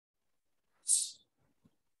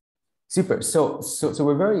Super. So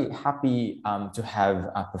we're very happy to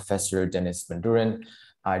have Professor Denis Bandurin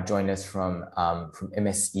join us from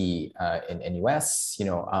MSE in US.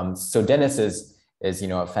 So Denis is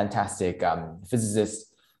a fantastic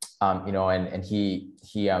physicist. And he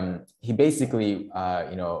basically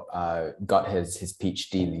got his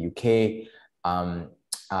PhD in the UK.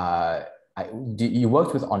 You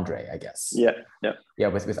worked with Andre, I guess. Yeah.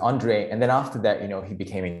 With Andre, and then after that, he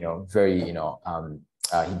became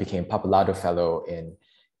he became Pappalardo Fellow in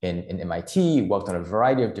MIT. Worked on a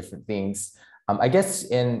variety of different things. I guess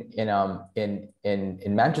in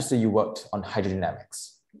Manchester, you worked on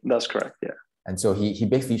hydrodynamics. That's correct. Yeah. And so he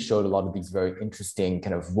basically showed a lot of these very interesting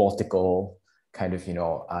kind of vortical kind of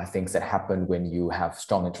things that happen when you have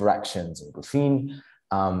strong interactions in graphene.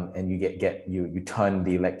 And you turn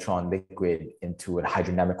the electron liquid into a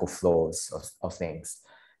hydrodynamical flows of things.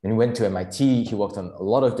 And he went to MIT. He worked on a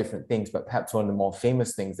lot of different things, but perhaps one of the more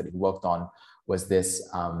famous things that he worked on was this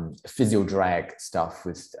physio-drag stuff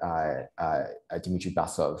with Dmitry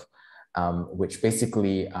Basov, which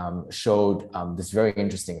basically showed this very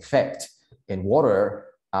interesting effect in water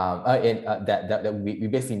that we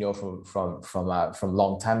basically know from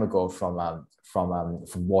long time ago from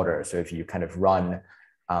water. So if you kind of run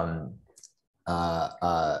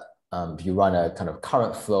if you run a kind of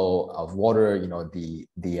current flow of water,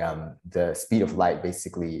 the speed of light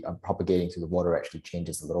basically propagating through the water actually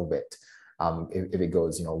changes a little bit if it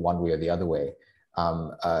goes one way or the other way.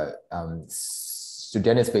 So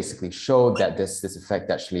Denis basically showed that this effect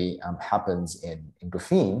actually happens in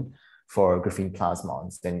graphene for graphene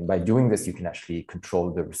plasmons. And by doing this, you can actually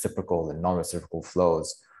control the reciprocal and non-reciprocal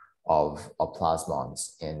flows of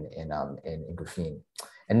plasmons in graphene.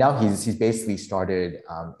 And now he's basically started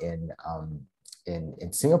in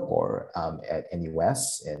Singapore at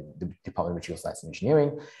NUS in the Department of Material Science and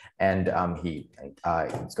Engineering, and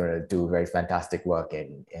he's going to do very fantastic work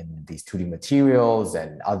in these 2D materials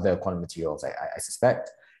and other quantum materials, I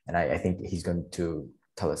suspect. And I think he's going to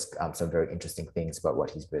tell us some very interesting things about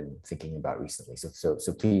what he's been thinking about recently.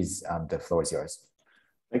 So please, the floor is yours.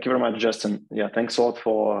 Thank you very much, Justin. Yeah, thanks a lot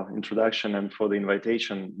for introduction and for the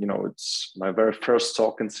invitation. It's my very first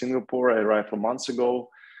talk in Singapore. I arrived 4 months ago,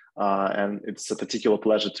 and it's a particular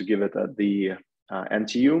pleasure to give it at the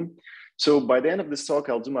NTU. So by the end of this talk,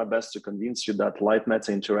 I'll do my best to convince you that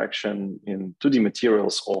light-matter interaction in 2D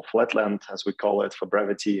materials, or flatland, as we call it for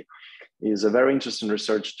brevity, is a very interesting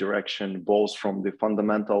research direction, both from the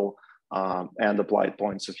fundamental and applied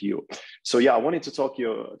points of view. So yeah, I wanted to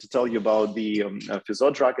tell you about the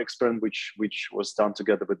physio-drag experiment, which was done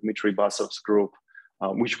together with Dmitry Basov's group,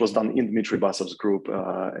 which was done in Dmitry Basov's group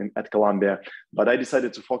at Columbia. But I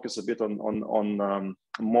decided to focus a bit on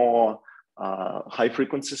more high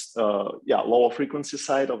frequencies, lower frequency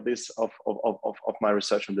side of this of my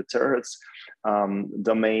research in the terahertz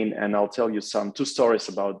domain, and I'll tell you two stories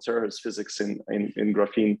about terahertz physics in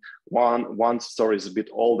graphene. One story is a bit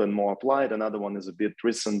old and more applied. Another one is a bit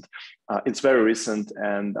recent. It's very recent,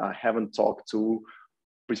 and I haven't talked to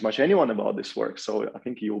pretty much anyone about this work. So I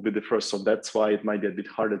think you will be the first. So that's why it might be a bit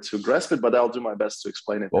harder to grasp it, but I'll do my best to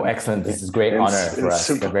explain it. Well, excellent. This is a great honor for us.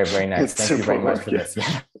 Very, very nice. Thank you very much for this.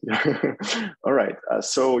 All right.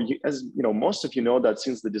 So as you know, most of you know that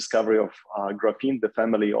since the discovery of graphene, the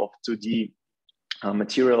family of 2D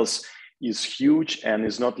materials is huge and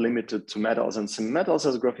is not limited to metals. And some metals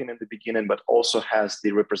has graphene in the beginning, but also has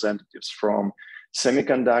the representatives from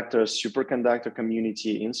semiconductors, superconductor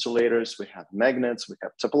community, insulators, we have magnets, we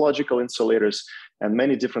have topological insulators, and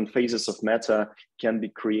many different phases of matter can be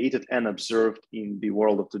created and observed in the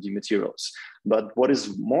world of 2D materials. But what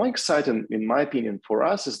is more exciting, in my opinion, for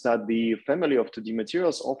us is that the family of 2D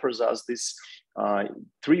materials offers us this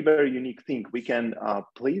three very unique things. We can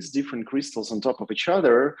place different crystals on top of each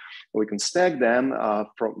other, we can stack them,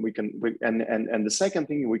 and the second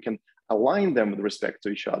thing, we can align them with respect to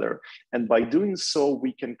each other. And by doing so,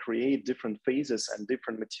 we can create different phases and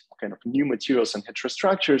different kind of new materials and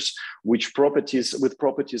heterostructures, with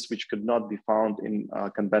properties which could not be found in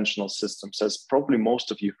conventional systems. As probably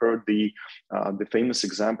most of you heard the famous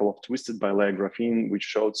example of twisted bilayer graphene, which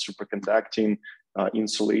showed superconducting,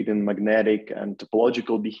 insulating, magnetic, and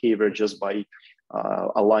topological behavior just by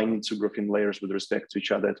aligning two graphene layers with respect to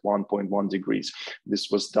each other at 1.1 degrees. This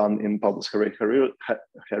was done in Pablo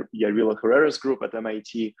Yarilo Herrera's group at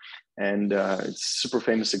MIT, and it's a super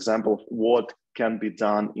famous example of what can be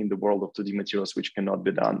done in the world of 2D materials, which cannot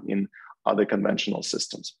be done in other conventional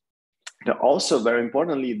systems. Now, also very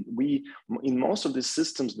importantly, in most of these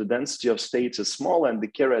systems, the density of states is small and the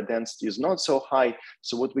carrier density is not so high.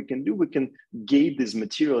 So what we can do, we can gate these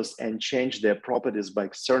materials and change their properties by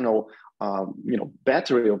external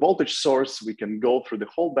battery or voltage source. We can go through the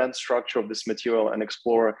whole band structure of this material and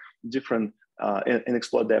explore different and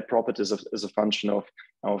explore their properties as a function of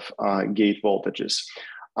gate voltages.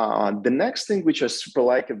 The next thing which I super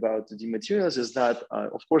like about the materials is that,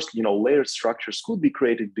 of course, layered structures could be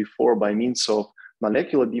created before by means of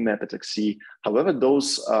molecular beam epitaxy. However,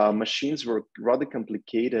 those machines were rather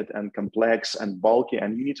complicated and complex and bulky,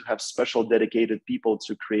 and you need to have special dedicated people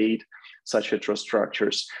to create such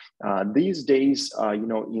heterostructures. These days,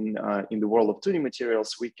 in the world of 2D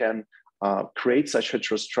materials, we can create such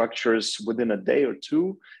heterostructures within a day or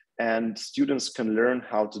two. And students can learn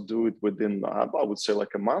how to do it within, I would say,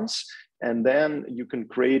 like a month. And then you can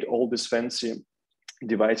create all these fancy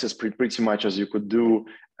devices pretty much as you could do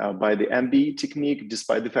by the MBE technique,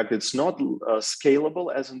 despite the fact that it's not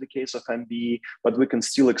scalable as in the case of MBE, but we can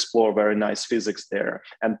still explore very nice physics there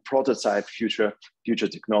and prototype future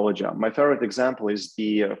technology. My favorite example is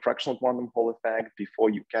the fractional quantum Hall effect.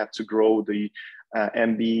 Before you get to grow the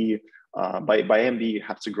MBE, by MBE, you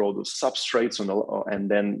have to grow those substrates, and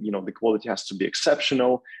then the quality has to be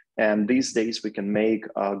exceptional. And these days, we can make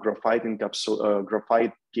graphite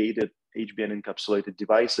gated HBN encapsulated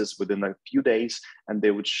devices within a few days, and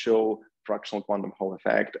they would show fractional quantum Hall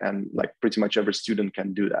effect, and like pretty much every student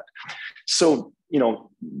can do that. So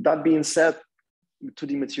that being said,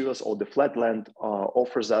 2D materials or the flatland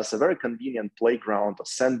offers us a very convenient playground, a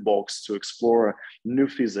sandbox to explore new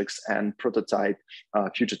physics and prototype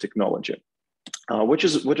future technology. What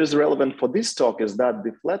is relevant for this talk is that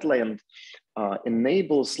the flatland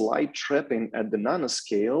enables light trapping at the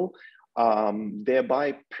nanoscale,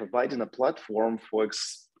 thereby providing a platform for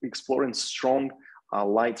exploring strong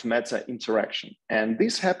light matter interaction. And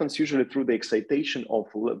this happens usually through the excitation of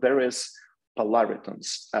various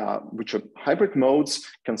polaritons, which are hybrid modes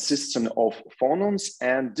consisting of phonons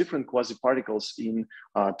and different quasi-particles in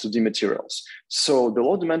 2D materials. So the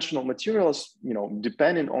low-dimensional materials,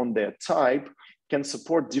 depending on their type, can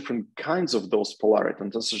support different kinds of those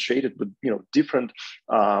polaritons associated with different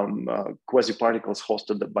quasi-particles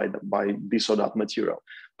hosted by this or that material.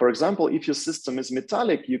 For example, if your system is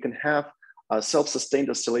metallic, you can have self-sustained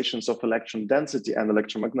oscillations of electron density and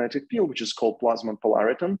electromagnetic field, which is called plasmon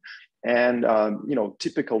polariton. And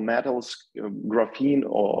typical metals, graphene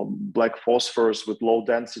or black phosphorus with low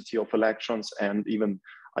density of electrons, and even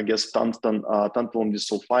I guess tantalum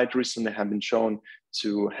disulfide recently have been shown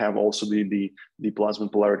to have also the plasmon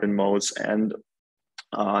polariton modes. And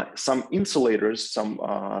some insulators, some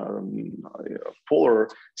polar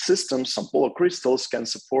systems, some polar crystals can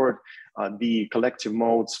support the collective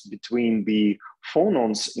modes between the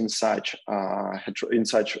phonons in such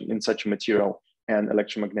a material and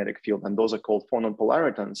electromagnetic field, and those are called phonon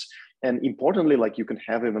polaritons. And importantly, like you can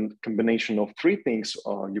have even combination of three things.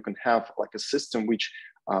 You can have like a system which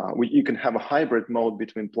you can have a hybrid mode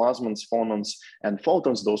between plasmons, phonons, and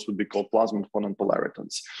photons. Those would be called plasmon phonon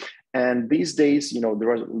polaritons. And these days,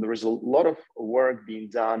 there is a lot of work being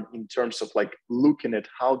done in terms of like looking at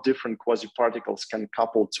how different quasi-particles can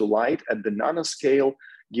couple to light at the nanoscale,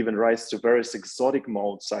 giving rise to various exotic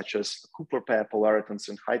modes such as Kupler pair polaritons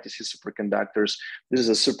and high-TC superconductors. This is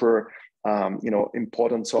a super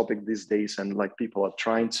important topic these days, and like people are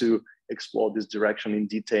trying to explore this direction in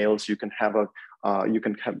details. You can have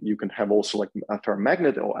also like a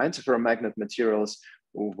ferromagnet or antiferromagnet materials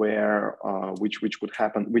where which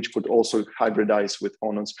could also hybridize with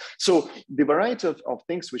phonons. So the variety of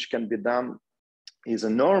things which can be done is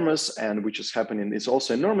enormous, and which is happening is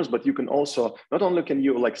also enormous. But you can also, not only can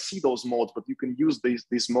you like see those modes, but you can use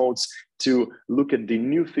these modes to look at the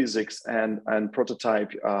new physics and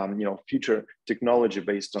prototype future technology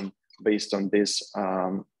based on this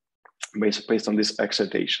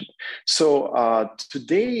excitation. So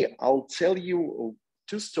today I'll tell you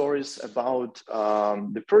two stories about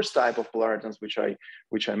the first type of polaritons, which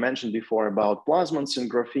I mentioned before, about plasmons in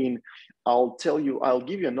graphene. I'll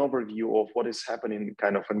give you an overview of what is happening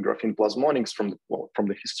kind of in graphene plasmonics from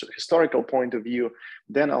the historical point of view.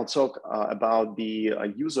 Then I'll talk about the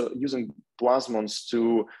using plasmons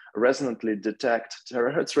to resonantly detect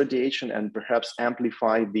terahertz radiation and perhaps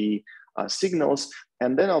amplify the signals.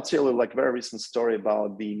 And then I'll tell you like very recent story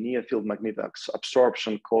about the near field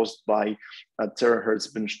magnetoabsorption caused by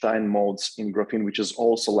terahertz Bernstein modes in graphene, which is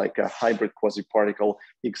also like a hybrid quasi-particle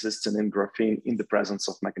existing in graphene in the presence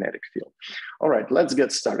of magnetic field. All right, let's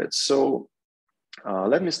get started. So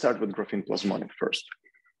let me start with graphene plasmonic first.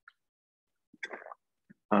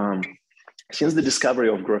 since the discovery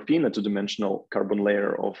of graphene, a two-dimensional carbon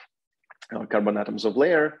layer of carbon atoms of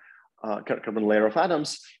carbon layer of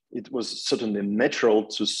atoms, it was certainly natural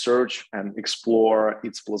to search and explore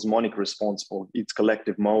its plasmonic response or its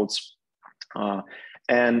collective modes.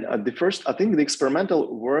 The first, I think the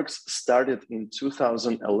experimental works started in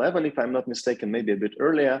 2011, if I'm not mistaken, maybe a bit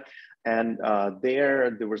earlier. And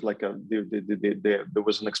there was like there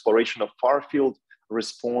was an exploration of far field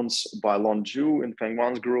response by Long Zhu and Feng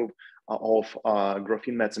Wan's group of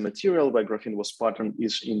graphene metamaterial, where graphene was patterned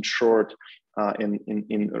is in short,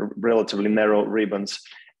 in relatively narrow ribbons.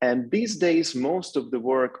 And these days, most of the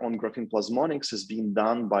work on graphene plasmonics is being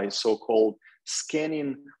done by so-called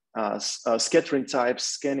scattering type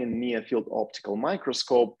scanning near field optical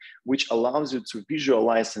microscope, which allows you to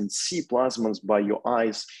visualize and see plasmons by your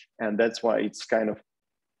eyes. And that's why it's kind of,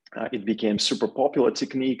 it became super popular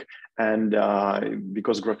technique. And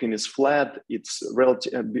because graphene is flat, it's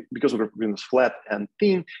relative, because graphene is flat and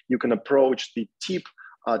thin, you can approach the tip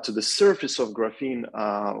to the surface of graphene,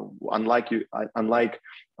 unlike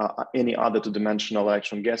any other two-dimensional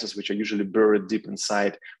electron gases, which are usually buried deep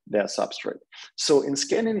inside their substrate. So in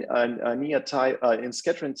scanning in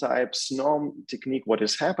scattering type SNOM technique, what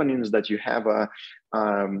is happening is that you have a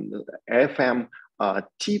FM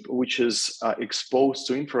tip which is exposed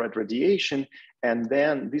to infrared radiation, and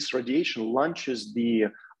then this radiation launches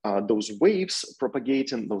those waves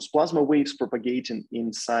propagating, those plasma waves propagating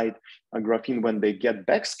inside a graphene. When they get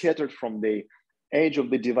backscattered from the edge of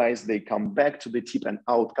the device, they come back to the tip and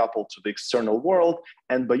out coupled to the external world.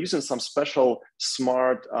 And by using some special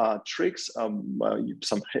smart tricks, some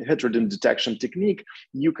heterodyne detection technique,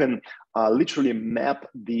 you can literally map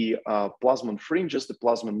the plasmon fringes, the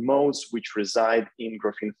plasmon modes, which reside in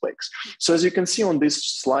graphene flakes. So as you can see on this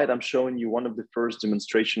slide, I'm showing you one of the first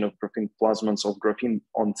demonstration of graphene plasmons of graphene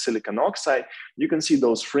on silicon oxide. You can see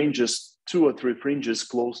those fringes, 2 or 3 fringes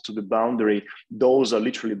close to the boundary. Those are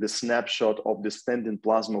literally the snapshot of the standing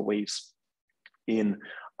plasma waves in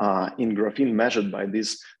graphene measured by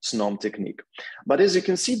this SNOM technique. But as you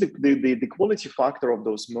can see, the quality factor of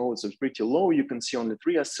those modes is pretty low. You can see only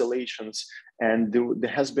 3 oscillations, and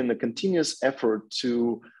there has been a continuous effort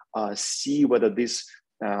to see whether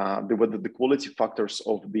whether the quality factors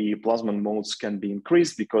of the plasmon modes can be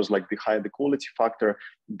increased, because like the higher the quality factor,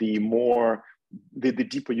 the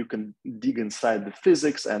deeper you can dig inside the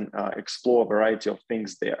physics and explore a variety of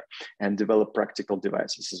things there and develop practical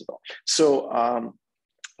devices as well. So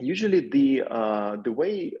usually the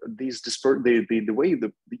way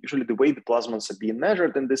the plasmons are being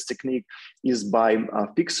measured in this technique is by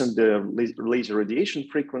fixing the laser radiation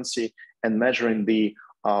frequency and measuring the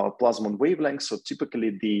plasmon wavelength. So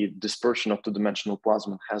typically the dispersion of two-dimensional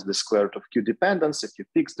plasmon has the square root of Q dependence. If you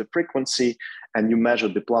fix the frequency and you measure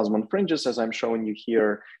the plasmon fringes, as I'm showing you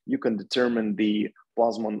here, you can determine the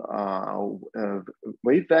plasmon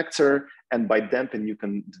wave vector, and by damping you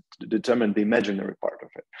can determine the imaginary part of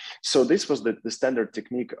it. So this was the standard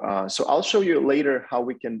technique. So I'll show you later how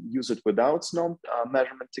we can use it without SNOM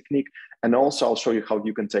measurement technique, and also I'll show you how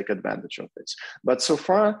you can take advantage of this. But so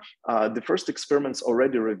far, the first experiments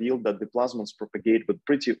already revealed that the plasmons propagate with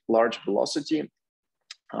pretty large velocity.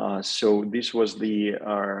 So this was the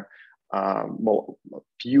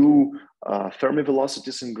few Fermi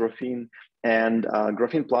velocities in graphene. And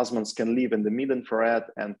graphene plasmons can live in the mid-infrared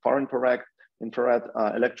and far-infrared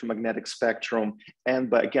electromagnetic spectrum. And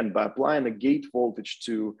by applying a gate voltage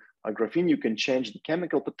to graphene, you can change the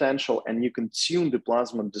chemical potential and you can tune the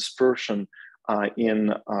plasmon dispersion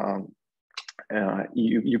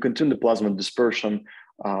you can tune the plasmon dispersion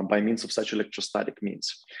by means of such electrostatic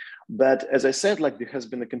means. But as I said, like there has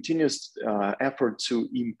been a continuous effort to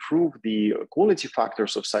improve the quality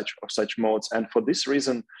factors of such modes, and for this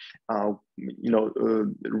reason,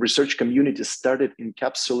 the research community started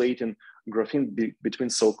encapsulating graphene between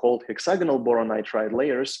so-called hexagonal boron nitride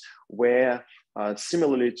layers, where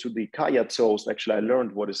similarly to the Kaya toast, actually I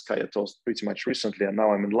learned what is Kaya toast pretty much recently, and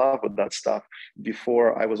now I'm in love with that stuff.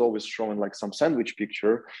 Before I was always showing like some sandwich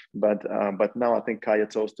picture, but now I think Kaya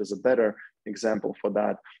toast is a better example for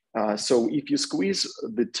that. So if you squeeze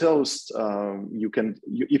the toast,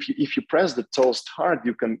 if you press the toast hard,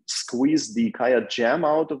 you can squeeze the Kaya jam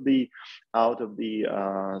out of this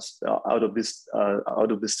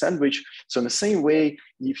sandwich. So in the same way,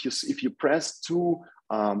 if you press 2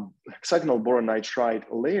 hexagonal boron nitride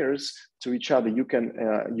layers to each other, you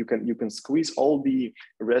can squeeze all the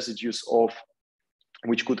residues of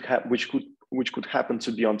which could happen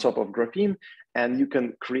to be on top of graphene, and you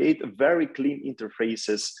can create very clean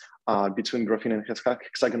interfaces between graphene and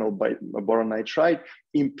hexagonal boron nitride,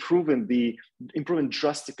 improving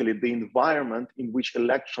drastically the environment in which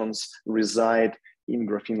electrons reside in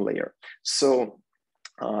graphene layer. So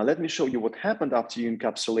let me show you what happened after you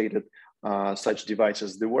encapsulated such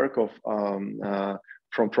devices. The work of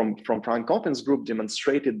from Frank Koppen's group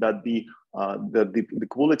demonstrated that the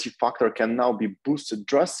quality factor can now be boosted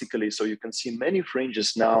drastically. So you can see many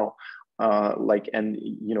fringes now,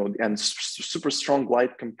 and super strong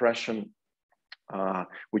light compression,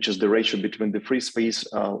 which is the ratio between the free space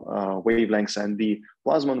wavelengths and the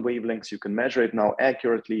plasmon wavelengths. You can measure it now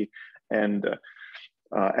accurately, and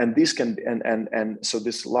this can so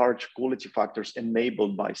this large quality factors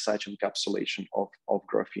enabled by such encapsulation of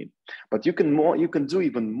graphene. But you can do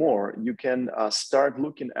even more. You can start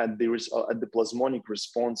looking at the plasmonic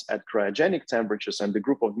response at cryogenic temperatures, and the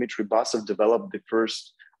group of Dmitry Basov developed the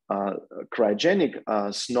first cryogenic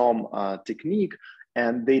SNOM technique,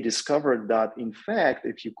 and they discovered that in fact,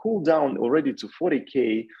 if you cool down already to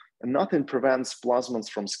 40K, nothing prevents plasmons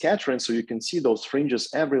from scattering. So you can see those fringes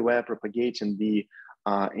everywhere propagating the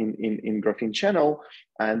in graphene channel,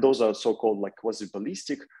 and those are so-called like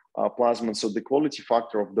quasi-ballistic plasmons. So the quality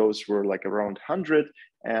factor of those were like around 100,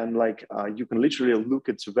 and like you can literally look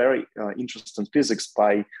at very interesting physics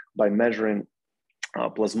by measuring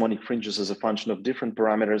plasmonic fringes as a function of different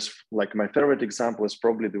parameters. Like my favorite example is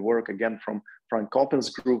probably the work again from Frank Koppen's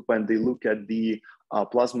group, when they look at the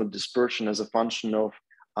plasma dispersion as a function of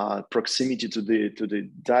proximity to the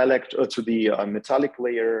metallic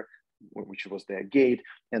layer, which was their gate,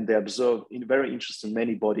 and they observed in very interesting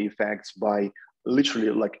many body effects by literally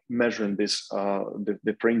like measuring this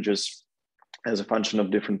the fringes as a function of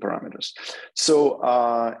different parameters. So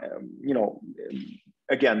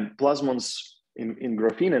again, plasmons in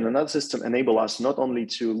graphene and another system enable us not only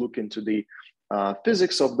to look into the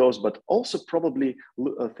physics of those, but also probably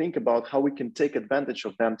think about how we can take advantage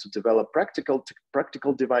of them to develop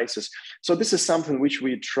practical devices. So this is something which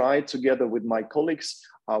we tried together with my colleagues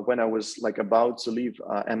when I was like about to leave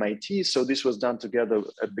MIT. So this was done together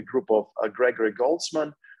at the group of Gregory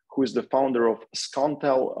Goldsman, who is the founder of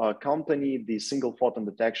Scontel company, the single photon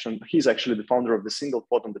detection. He's actually the founder of the single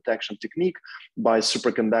photon detection technique by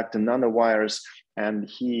superconducting nanowires. And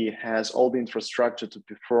he has all the infrastructure to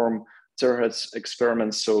perform terahertz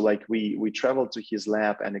experiments. So like we traveled to his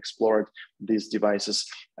lab and explored these devices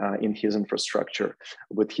in his infrastructure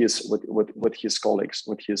with his colleagues,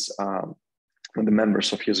 with the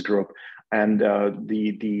members of his group. And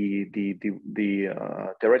the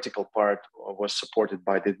theoretical part was supported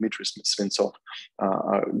by the Dmitry Svintsov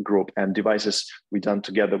group, and devices we done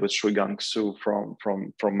together with Shuigang Su from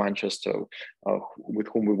Manchester, with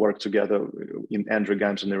whom we worked together in Andrew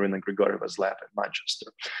Gams and Irina Grigoreva's lab at Manchester.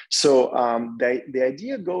 So the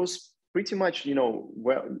idea goes pretty much,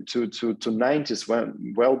 well to 90s,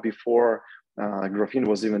 well before graphene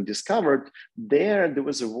was even discovered. There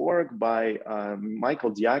was a work by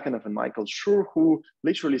Michael Diakonov and Michael Schur, who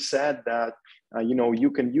literally said that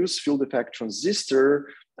you can use field effect transistor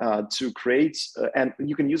to create, and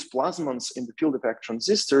you can use plasmons in the field effect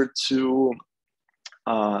transistor to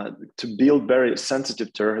build very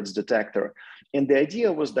sensitive terahertz detector. And the idea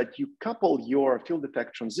was that you couple your field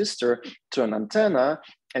effect transistor to an antenna,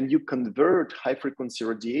 and you convert high frequency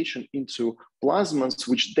radiation into plasmons,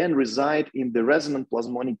 which then reside in the resonant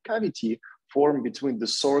plasmonic cavity formed between the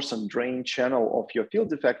source and drain channel of your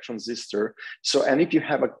field effect transistor. So, and if you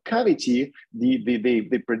have a cavity,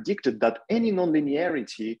 they predicted that any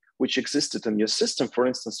nonlinearity which existed in your system, for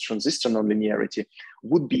instance, transistor nonlinearity,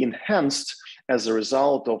 would be enhanced as a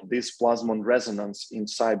result of this plasmon resonance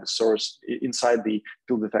inside the source, inside the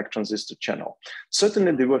field effect transistor channel.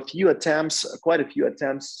 Certainly, there were quite a few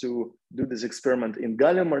attempts to do this experiment in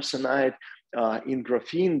gallium arsenide. In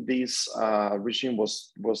graphene, this regime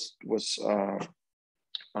was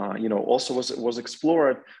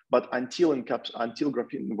explored, but until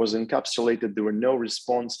graphene was encapsulated, there were no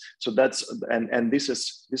response. So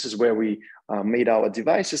this is where we made our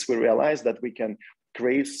devices. We realized that we can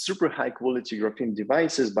create super high quality graphene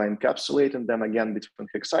devices by encapsulating them again between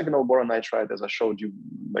hexagonal boron nitride, as I showed you,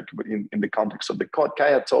 like in the context of the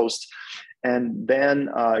Kaya toast. And then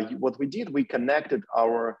what we did, we connected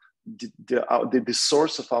the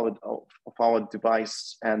source of our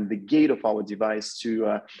device and the gate of our device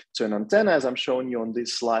to an antenna, as I'm showing you on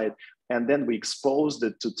this slide. And then we exposed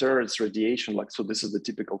it to terahertz radiation, so this is the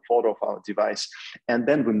typical photo of our device. And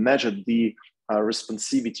then we measured the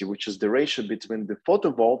responsivity, which is the ratio between the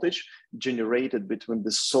photovoltage generated between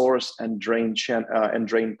the source and drain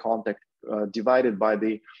contact divided by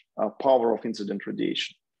the power of incident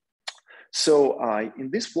radiation. So in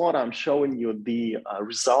this plot, I'm showing you the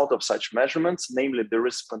result of such measurements, namely the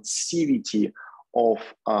responsivity of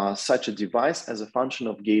such a device as a function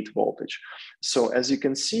of gate voltage. So as you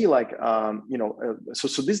can see, like,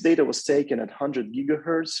 so this data was taken at 100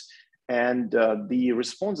 gigahertz, and the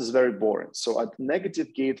response is very boring. So at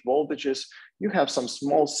negative gate voltages, you have some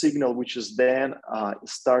small signal which then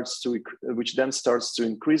starts to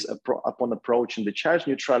increase upon approaching the charge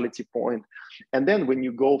neutrality point. And then when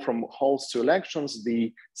you go from holes to electrons,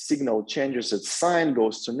 the signal changes its sign,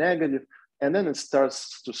 goes to negative, and then it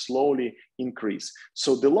starts to slowly increase.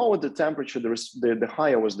 So the lower the temperature, the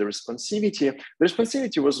higher was the responsivity. The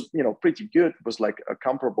responsivity was, pretty good. It was like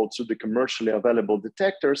comparable to the commercially available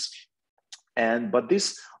detectors. But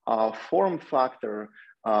this form factor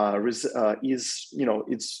is,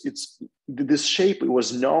 this shape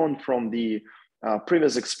was known from the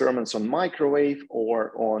previous experiments on microwave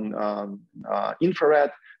or on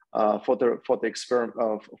infrared for the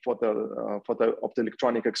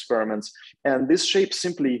optoelectronic experiments. And this shape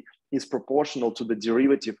simply is proportional to the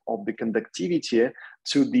derivative of the conductivity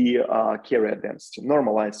to the carrier density,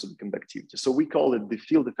 normalized to the conductivity. So we call it the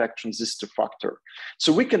field effect transistor factor.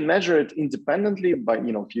 So we can measure it independently by,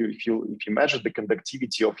 if you measure the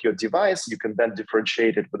conductivity of your device, you can then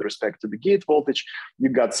differentiate it with respect to the gate voltage. You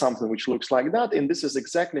got something which looks like that. And this is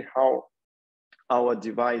exactly how our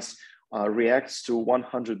device reacts to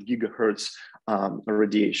 100 gigahertz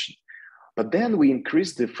radiation. But then we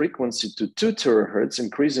increased the frequency to 2 terahertz,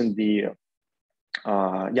 increasing the,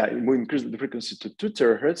 we increased the frequency to 2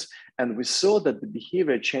 terahertz, and we saw that the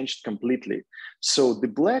behavior changed completely. So the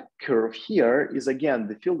black curve here is again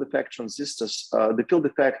the field effect transistors, the field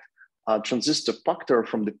effect transistor factor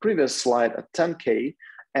from the previous slide at 10K,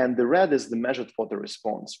 and the red is the measured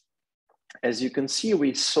photoresponse. As you can see,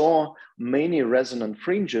 we saw many resonant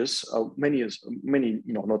fringes, many,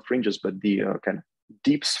 not fringes, but the kind of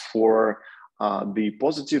dips for the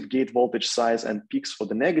positive gate voltage size and peaks for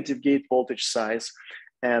the negative gate voltage size.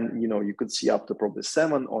 And, you could see up to probably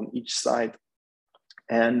 7 on each side.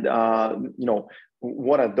 And,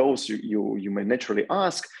 what are those, you may naturally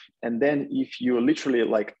ask. And then if you literally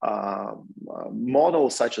like model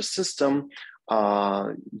such a system,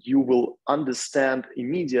 you will understand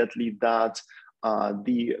immediately that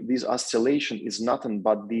this oscillation is nothing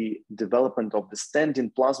but the development of the standing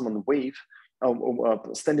Plasmon wave,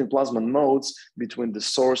 standing Plasmon modes between the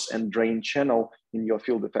source and drain channel in your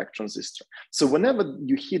field effect transistor. So whenever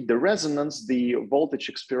you hit the resonance, the voltage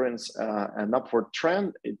experiences an upward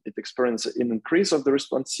trend, it experiences an increase of the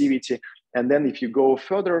responsivity. And then if you go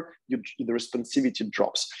further, the responsivity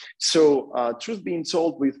drops. So truth being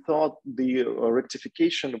told, we thought the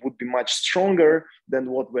rectification would be much stronger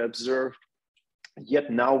than what we observed.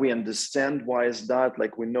 Yet now we understand why is that,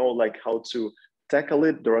 like we know like how to tackle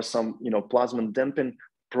it. There are some, Plasmon damping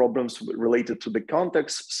problems related to the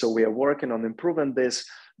context. So we are working on improving this.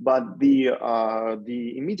 But the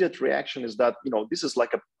immediate reaction is that, this is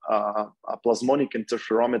like a plasmonic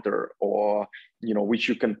interferometer, or, which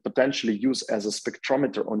you can potentially use as a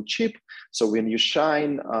spectrometer on chip. So when you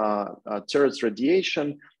shine terahertz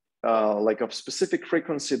radiation, like of specific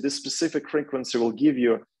frequency, this specific frequency will give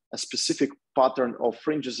you a specific pattern of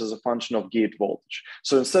fringes as a function of gate voltage.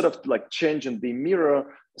 So instead of like changing the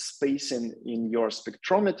mirror spacing in your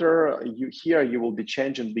spectrometer, you will be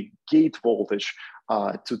changing the gate voltage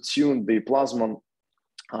to tune the Plasmon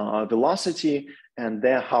velocity, and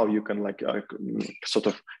then how you can like sort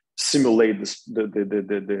of simulate this, the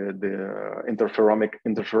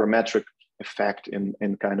interferometric effect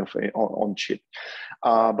in kind of on chip.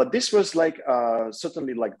 But this was like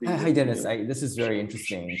certainly like the— Hi Dennis, this is very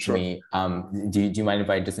interesting to me. Do you mind if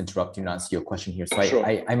I just interrupt you and ask you a question here? So sure.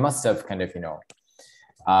 I must have kind of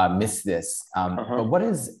missed this. But what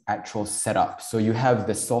is actual setup? So you have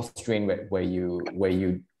the source drain where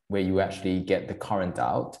you actually get the current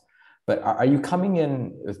out, but are you coming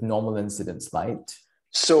in with normal incidence light?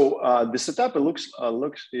 So the setup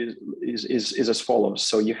is as follows.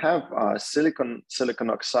 So you have silicon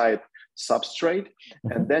oxide substrate,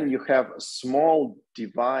 and then you have a small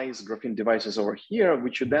device, graphene devices over here,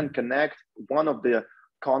 which you then connect one of the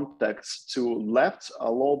contacts to left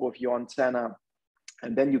lobe of your antenna,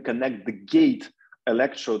 and then you connect the gate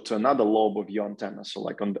electrode to another lobe of your antenna. So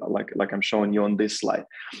like I'm showing you on this slide,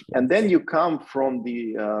 and then you come from the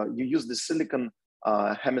you use the silicon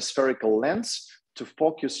hemispherical lens to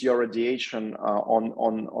focus your radiation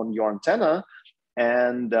on your antenna.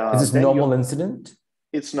 And is this normal incident?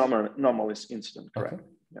 It's normal incident, correct. Okay.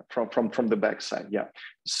 Yeah, from the backside, yeah.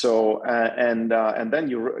 So and then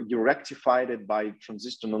you rectified it by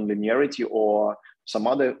transistor nonlinearity or some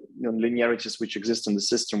other nonlinearities which exist in the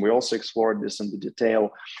system. We also explored this in the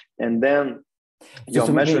detail, and then you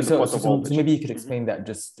measure the photovoltage. So maybe you could explain that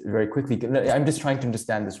just very quickly. I'm just trying to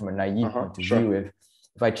understand this from a naive point of view.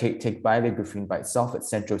 If I take bilayer graphene by itself, it's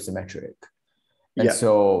centrosymmetric. And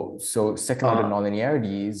so second order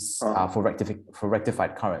nonlinearities for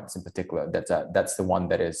rectified currents in particular, that's the one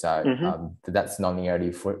that is that's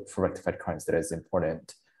nonlinearity for rectified currents that is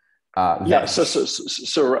important. Right. Yeah. So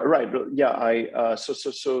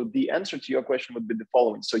the answer to your question would be the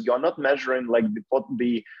following. So you're not measuring like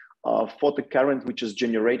the photocurrent which is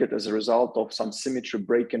generated as a result of some symmetry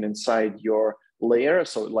breaking inside your layer.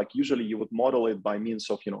 So like usually you would model it by means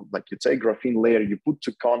of, like you take graphene layer, you put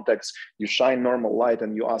two contacts, you shine normal light,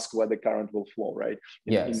 and you ask where the current will flow, right?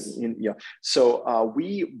 So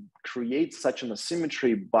we create such an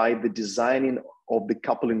asymmetry by the designing of the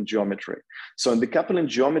coupling geometry. So in the coupling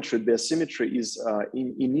geometry, the asymmetry is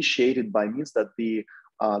initiated by means that the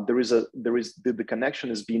connection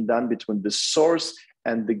is being done between the source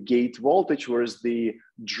and the gate voltage, whereas the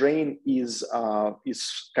drain is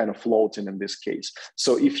kind of floating in this case.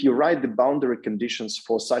 So if you write the boundary conditions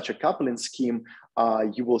for such a coupling scheme,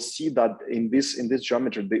 you will see that in this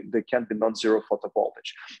geometry, there can be non-zero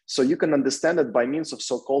photovoltage. So you can understand it by means of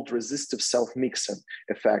so-called resistive self-mixing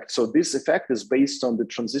effect. So this effect is based on the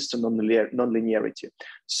transistor nonlinearity.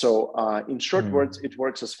 So in short words, it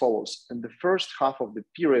works as follows. In the first half of the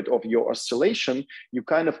period of your oscillation, you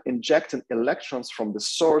kind of injecting electrons from the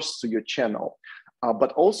source to your channel,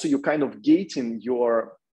 but also you kind of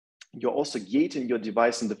you're also gating your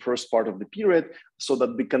device in the first part of the period so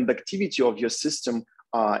that the conductivity of your system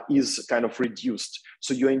is kind of reduced.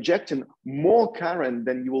 So you're injecting more current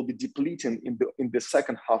than you will be depleting in the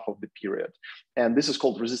second half of the period. And this is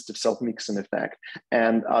called resistive self-mixing effect.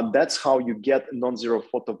 And that's how you get non-zero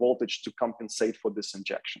photovoltage to compensate for this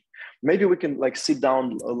injection. Maybe we can like sit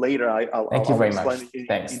down later. Thank you very much.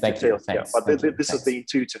 Thanks. Thank you. But this is the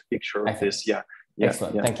intuitive picture of this. Yeah.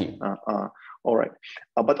 Excellent. Thank you. All right.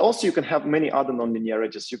 But also you can have many other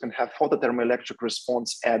nonlinearities. You can have photothermoelectric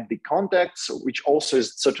response at the contacts, which also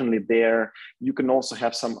is certainly there. You can also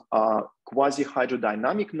have some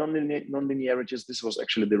quasi-hydrodynamic nonlinearities. This was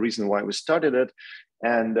actually the reason why we started it,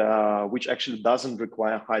 and which actually doesn't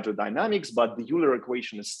require hydrodynamics, but the Euler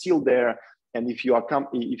equation is still there. And if you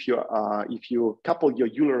couple your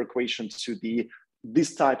Euler equation to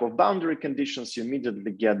this type of boundary conditions, you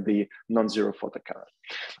immediately get the non-zero photocurrent.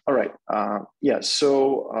 All right,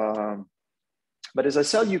 but as I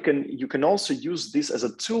said, you can also use this as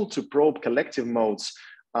a tool to probe collective modes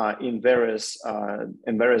in various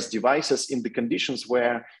devices in the conditions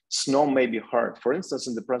where snow may be hard. For instance,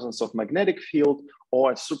 in the presence of magnetic field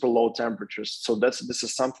or at super low temperatures. So this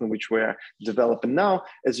is something which we're developing now.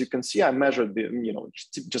 As you can see, I measured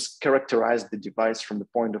just characterized the device from the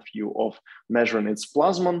point of view of measuring its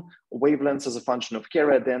plasmon wavelengths as a function of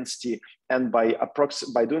carrier density. And by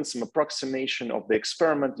doing some approximation of the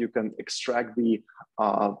experiment, you can extract the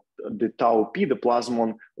tau p, the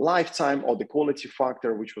plasmon lifetime, or the quality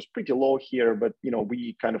factor, which was pretty low here, but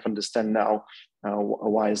we kind of understand now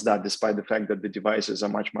why is that, despite the fact that the devices are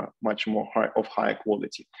much more of higher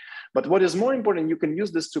quality. But what is more important, you can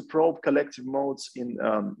use this to probe collective modes in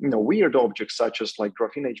weird objects such as like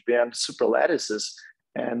graphene HBM superlattices.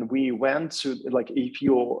 And we went to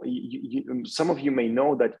some of you may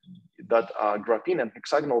know that graphene and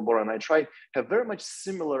hexagonal boron nitride have very much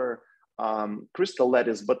similar crystal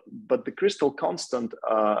lattice, but the crystal constant,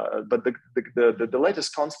 but the lattice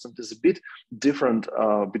constant is a bit different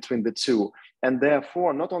between the two. And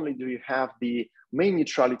therefore, not only do you have the main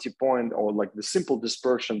neutrality point or like the simple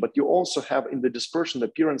dispersion, but you also have in the dispersion the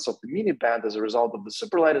appearance of the mini band as a result of the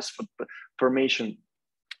superlattice formation.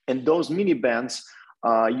 And those mini bands,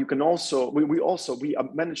 you can also, we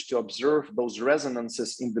managed to observe those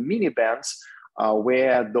resonances in the mini bands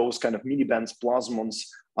where those kind of mini bands plasmons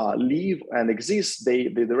live and exist.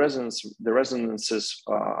 The resonances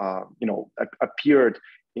appeared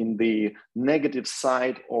in the negative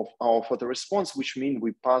side of our photoresponse, which means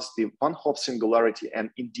we passed the Van Hoff singularity and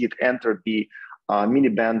indeed entered the mini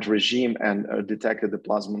band regime and detected the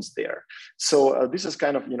plasmons there. So this is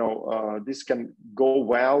kind of, this can go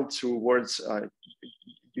well towards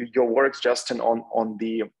your works, Justin, on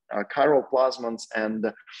the chiral plasmons and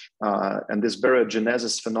this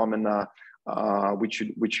baryogenesis phenomena,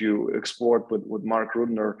 which you explored with Mark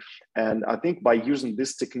Rudner. And I think by using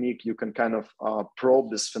this technique, you can kind of probe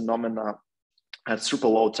this phenomena at super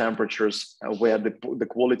low temperatures where the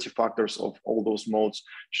quality factors of all those modes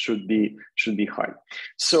should be high.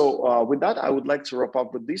 So with that, I would like to wrap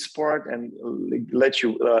up with this part and let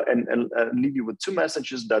you leave you with two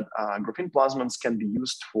messages that graphene plasmons can be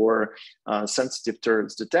used for sensitive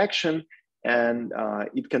terahertz detection. And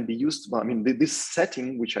it can be used, I mean, this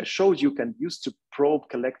setting, which I showed you, can be used to probe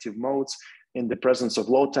collective modes in the presence of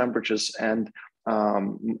low temperatures. And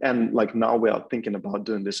like now we are thinking about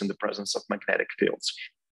doing this in the presence of magnetic fields.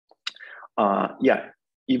 Yeah,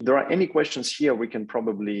 if there are any questions here, we can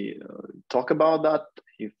probably talk about that.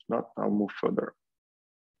 If not, I'll move further.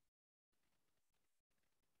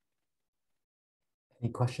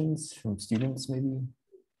 Any questions from students, maybe?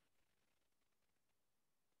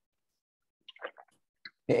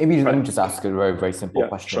 Maybe let me just ask a very, very simple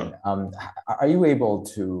question. Sure. Are you able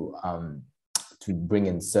to bring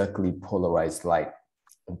in circularly polarized light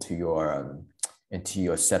into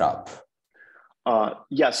your setup?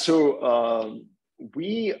 Yeah. So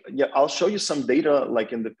I'll show you some data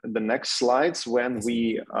like in the next slides when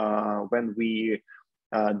we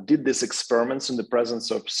did these experiments in the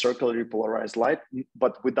presence of circularly polarized light,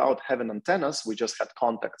 but without having antennas, we just had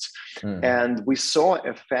contacts. And we saw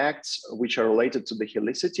effects which are related to the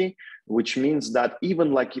helicity, which means that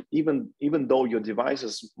even though your device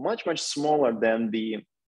is much, much smaller than the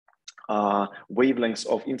wavelengths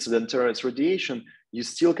of incident terahertz radiation, you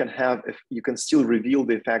can still reveal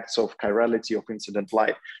the effects of chirality of incident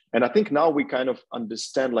light. And I think now we kind of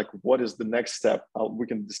understand like what is the next step. We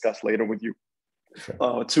can discuss later with you.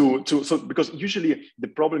 Sure. So because usually the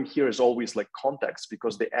problem here is always like contacts,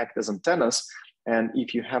 because they act as antennas, and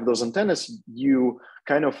if you have those antennas, you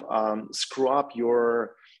kind of screw up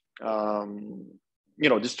your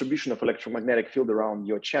distribution of electromagnetic field around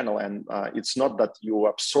your channel, and it's not that you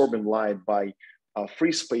absorbing light by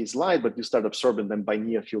free space light, but you start absorbing them by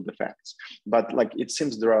near field effects. But like it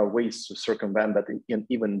seems there are ways to circumvent that,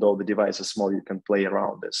 even though the device is small, you can play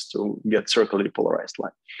around this to get circularly polarized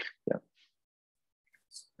light. Yeah.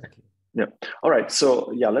 Yeah. All right.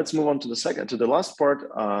 So yeah, let's move on to the last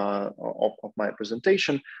part of my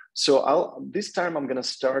presentation. So this time I'm going to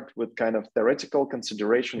start with kind of theoretical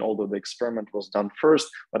consideration, although the experiment was done first,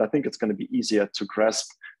 but I think it's going to be easier to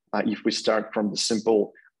grasp if we start from the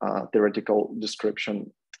simple theoretical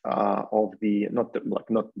description of the not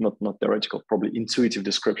theoretical, probably intuitive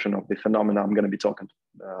description of the phenomena I'm going to be talking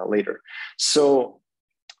later. So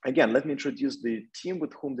again, let me introduce the team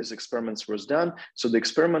with whom these experiments was done. So the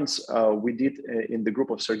experiments we did in the group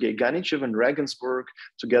of Sergei Ganichev in Regensburg,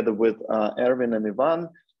 together with Erwin and Ivan.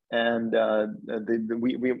 And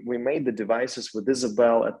we made the devices with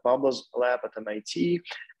Isabel at Pablo's lab at MIT.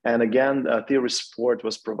 And again, theory support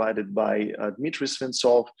was provided by Dmitry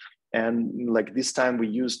Svintsov. And like this time we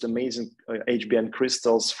used amazing HBN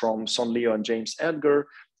crystals from Son Leo and James Edgar.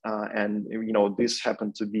 And this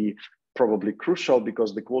happened to be probably crucial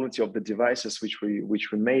because the quality of the devices which we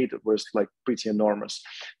made was like pretty enormous.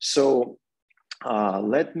 So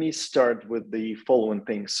let me start with the following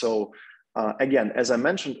things. So again, as I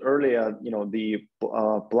mentioned earlier, the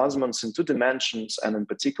plasmons in 2 dimensions, and in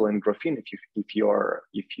particular in graphene,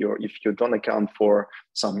 if you don't account for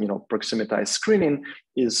some proximatized screening,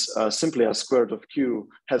 is simply a square root of Q,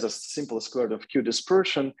 has a simple square root of Q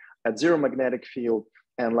dispersion at 0 magnetic field.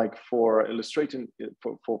 And like for illustrating,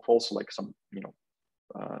 for also like some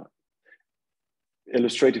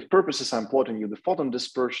illustrative purposes, I'm plotting you the photon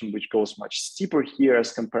dispersion, which goes much steeper here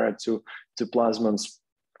as compared to plasmons.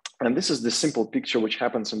 And this is the simple picture which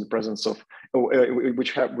happens in the presence of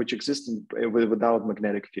which exists without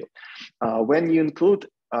magnetic field. When you include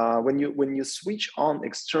when you switch on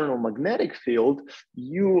external magnetic field,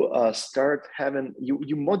 you start having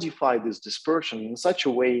you modify this dispersion in such a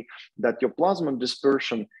way that your plasmon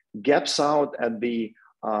dispersion gaps out at the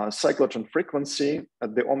cyclotron frequency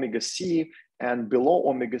at the omega c, and below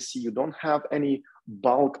omega c you don't have any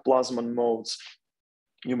bulk plasmon modes.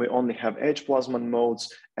 You may only have edge plasmon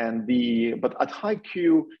modes, but at high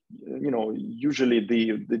Q, usually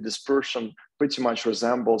the dispersion pretty much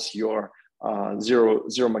resembles your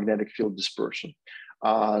zero magnetic field dispersion.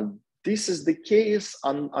 This is the case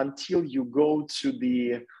until you go to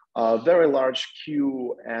the very large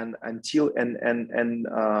Q, and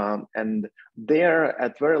there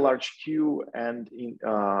at very large Q and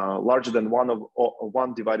larger than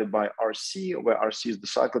 1 divided by RC, where RC is the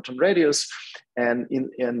cyclotron radius, and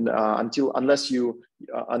until you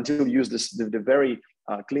use the very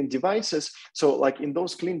clean devices. So like in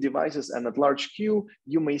those clean devices and at large Q,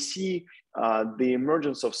 you may see the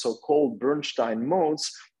emergence of so-called Bernstein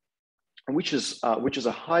modes, which is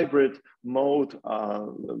a hybrid mode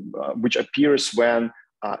which appears when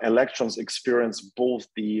electrons experience both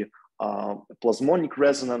the plasmonic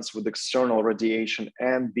resonance with external radiation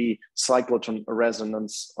and the cyclotron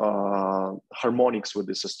resonance harmonics with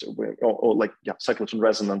the system, cyclotron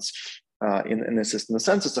resonance in a system. In a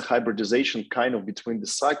sense, it's a hybridization kind of between the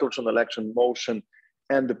cyclotron electron motion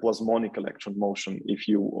and the plasmonic electron motion, if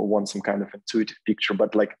you want some kind of intuitive picture,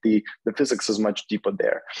 but like the physics is much deeper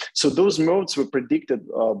there. So those modes were predicted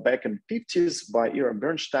back in the 50s by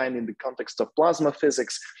Bernstein in the context of plasma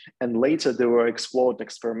physics, and later they were explored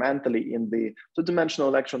experimentally in the two-dimensional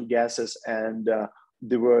electron gases, and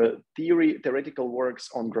there were theoretical works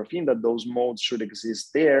on graphene that those modes should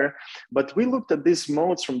exist there, but we looked at these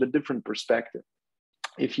modes from the different perspective.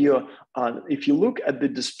 If you look at the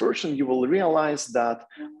dispersion, you will realize that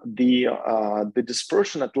the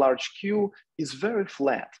dispersion at large Q is very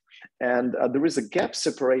flat, and there is a gap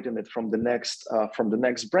separating it from the next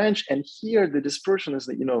branch. And here the dispersion is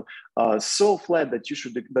so flat that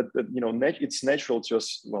it's natural to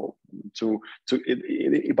us. Well,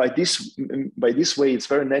 by this way, it's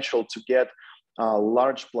very natural to get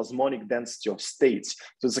large plasmonic density of states.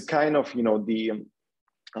 So it's a kind of the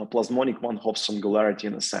plasmonic one-Hopf singularity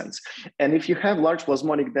in a sense. And if you have large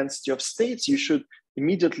plasmonic density of states, you should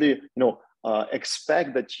immediately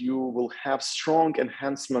expect that you will have strong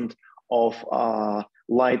enhancement of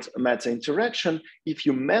light matter interaction if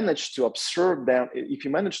you manage to observe them, if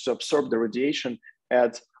you manage to absorb the radiation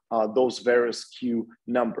at those various Q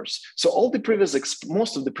numbers. So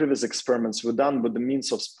most of the previous experiments were done with the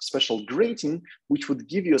means of special grating, which would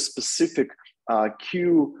give you a specific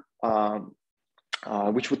Q,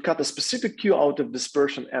 which would cut a specific Q out of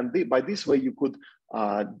dispersion, and by this way you could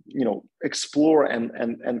explore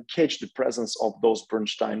and catch the presence of those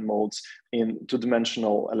Bernstein modes in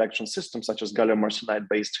two-dimensional electron systems such as gallium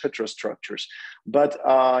arsenide-based heterostructures. But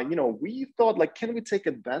we thought, like, can we take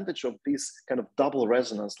advantage of this kind of double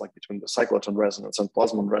resonance, like between the cyclotron resonance and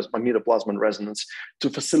magnetoplasmonic resonance, to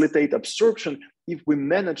facilitate absorption if we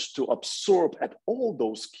manage to absorb at all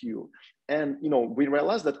those Q? And we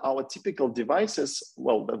realized that our typical devices,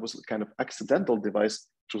 well, that was a kind of accidental device,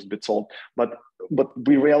 truth be told, but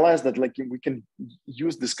we realized that we can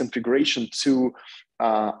use this configuration to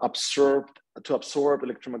absorb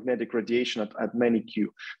electromagnetic radiation at many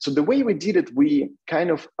Q. So the way we did it, we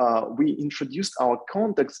we introduced our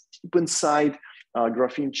contacts deep inside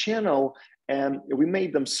graphene channel, and we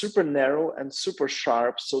made them super narrow and super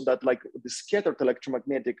sharp, so that the scattered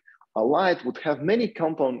electromagnetic light would have many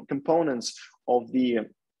components of the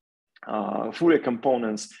Fourier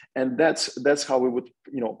components, and that's how we would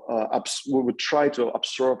we would try to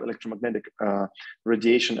absorb electromagnetic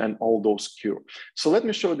radiation and all those Q. So let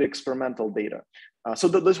me show the experimental data. So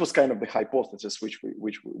this was kind of the hypothesis which we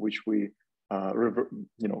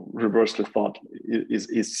reversely thought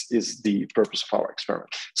is the purpose of our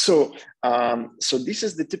experiment. So so this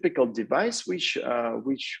is the typical device which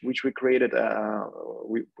we created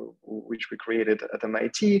at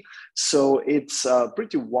MIT. So it's a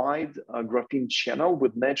pretty wide graphene channel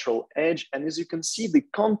with natural edge, and as you can see, the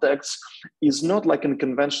contacts is not like in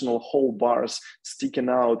conventional hole bars sticking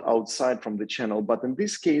outside from the channel, but in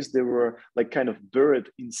this case they were like kind of buried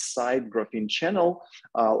inside graphene channel,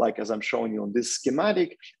 like as I'm showing you on this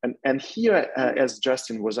schematic. And here, as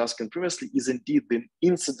Justin was asking previously, is indeed the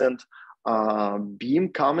incident beam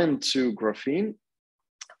coming to graphene,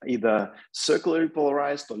 either circularly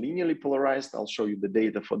polarized or linearly polarized. I'll show you the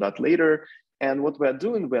data for that later. And what we're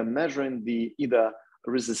doing, we're measuring the either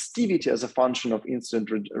resistivity as a function of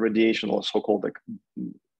incident radiation, or so-called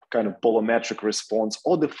kind of bolometric response,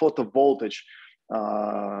 or the photovoltage,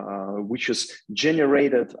 which is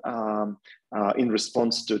generated in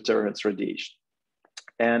response to terahertz radiation.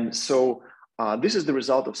 And so this is the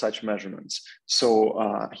result of such measurements. So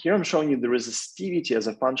here I'm showing you the resistivity as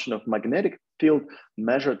a function of magnetic field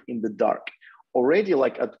measured in the dark. Already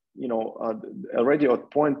like at, already at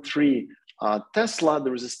 0.3 Tesla, the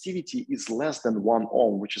resistivity is less than 1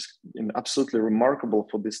 ohm, which is absolutely remarkable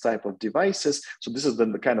for this type of devices. So this is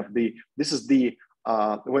the kind of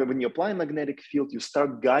when you apply a magnetic field, you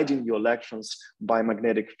start guiding your electrons by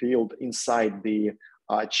magnetic field inside the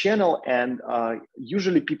channel. And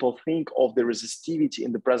usually people think of the resistivity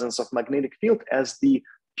in the presence of magnetic field as the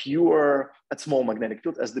pure, at small magnetic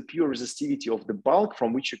field, as the pure resistivity of the bulk,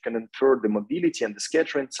 from which you can infer the mobility and the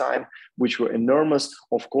scattering time, which were enormous.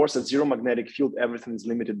 Of course, at zero magnetic field, everything is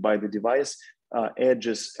limited by the device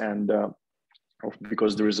edges and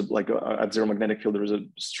because there is at zero magnetic field, there is a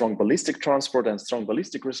strong ballistic transport and strong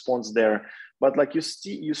ballistic response there. But like you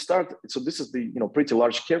start, so this is the pretty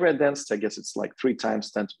large carrier density. I guess it's like 3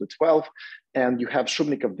 times 10 to the 12, and you have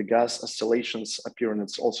Shubnikov the gas oscillations appear, and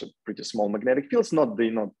it's also pretty small magnetic fields, not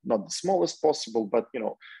the smallest possible, but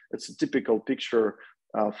it's a typical picture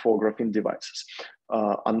for graphene devices.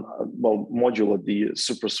 Modulo the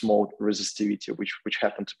super small resistivity, which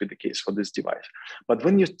happened to be the case for this device. But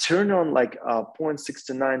when you turn on like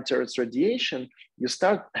 0.69 terahertz radiation, you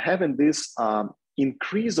start having this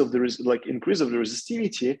increase of the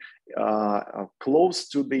resistivity close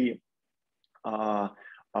to the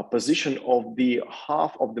position of the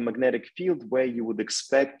half of the magnetic field where you would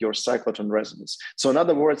expect your cyclotron resonance. So in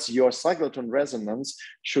other words, your cyclotron resonance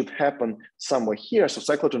should happen somewhere here. So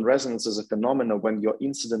cyclotron resonance is a phenomenon when your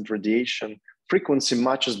incident radiation frequency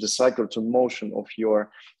matches the cyclotron motion of your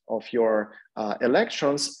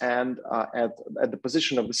electrons, and at the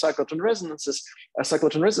position of the cyclotron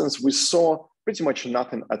resonance, we saw pretty much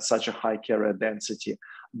nothing at such a high carrier density.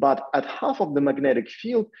 But at half of the magnetic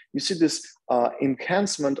field, you see this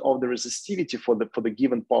enhancement of the resistivity for the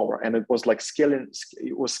given power, and it was like scaling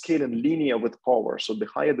linear with power. So the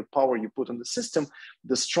higher the power you put on the system,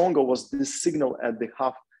 the stronger was this signal at the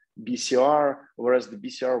half BCR, whereas the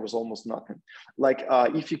BCR was almost nothing. Like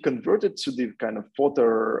if you convert it to the kind of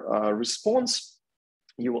photo response,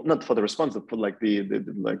 you will not photo response, but like the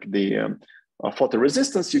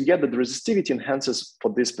photoresistance, you get that the resistivity enhances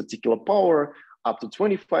for this particular power up to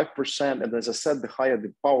 25%. And as I said, the higher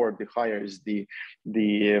the power, the higher is the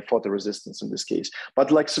photoresistance in this case.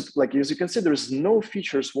 But like as you can see, there is no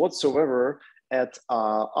features whatsoever at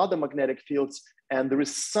other magnetic fields. And there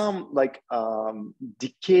is some like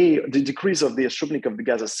decrease of the Shubnikov the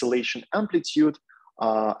gas oscillation amplitude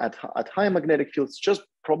at high magnetic fields, just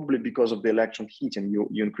probably because of the electron heating. You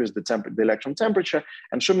increase the electron temperature,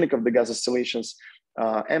 and Shubnikov the gas oscillations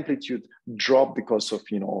amplitude drop because of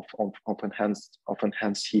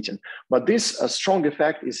enhanced heating. But this strong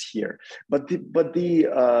effect is here. But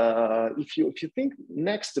if you think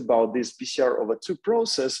next about this PCR/2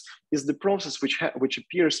 process, is the process which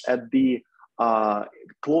appears at the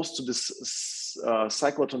close to this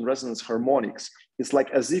cyclotron resonance harmonics. It's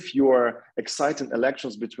like as if you are exciting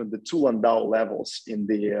electrons between the 2 Landau levels in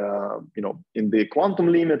the quantum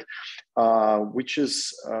limit, which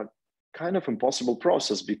is kind of impossible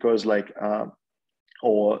process, because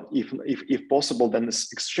or if possible, then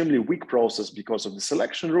it's extremely weak process because of the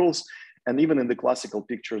selection rules. And even in the classical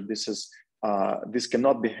picture, this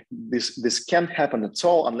can't happen at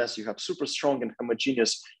all unless you have super strong and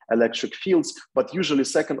homogeneous electric fields. But usually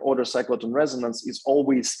second order cyclotron resonance is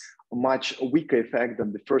always a much weaker effect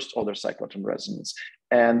than the first order cyclotron resonance.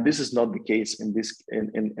 And this is not the case in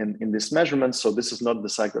this measurement. So this is not the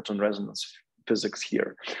cyclotron resonance physics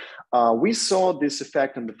here. We saw this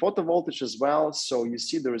effect in the photovoltage as well. So you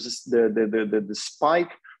see there is the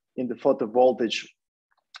spike in the photovoltage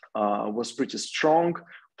was pretty strong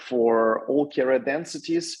for all carrier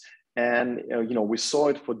densities. And we saw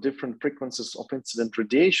it for different frequencies of incident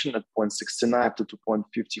radiation at 0.69 to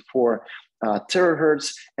 2.54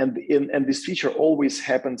 terahertz. And this feature always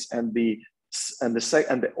happens at the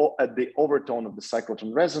overtone of the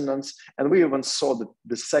cyclotron resonance. And we even saw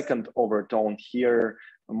the second overtone here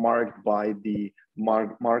marked by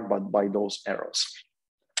those arrows.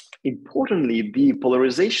 Importantly, the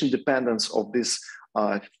polarization dependence of this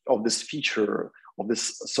feature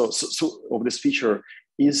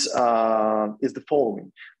is the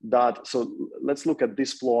following. So let's look at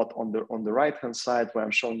this plot on the right hand side, where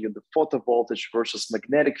I'm showing you the photovoltage versus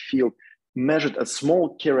magnetic field measured at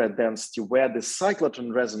small carrier density, where the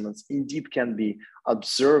cyclotron resonance indeed can be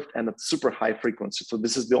observed and at super high frequency. So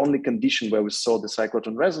this is the only condition where we saw the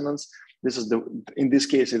cyclotron resonance. In this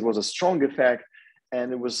case, it was a strong effect.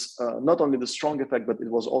 And it was not only the strong effect, but it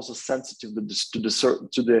was also sensitive to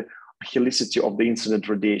the helicity of the incident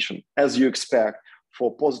radiation. As you expect,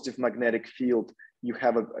 for positive magnetic field, you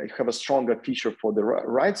have a stronger feature for the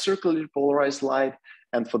right circularly polarized light,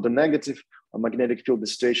 and for the negative magnetic field, the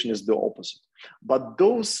situation is the opposite. But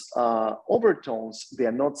those overtones, they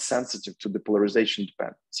are not sensitive to the polarization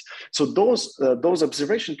dependence. So those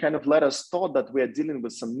observations kind of let us thought that we are dealing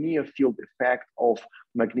with some near field effect of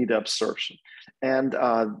magnetoabsorption. And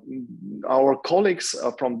our colleagues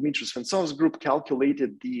from Dmitry Sventsov's group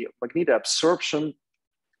calculated the magnetoabsorption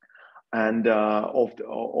and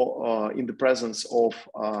in the presence of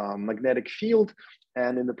magnetic field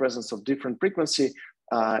and in the presence of different frequency,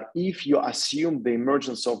 if you assume the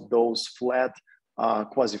emergence of those flat,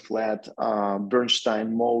 quasi-flat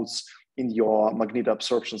Bernstein modes in your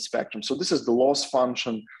magnetoabsorption spectrum. So this is the loss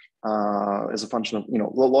function as a function of,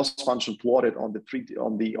 loss function plotted on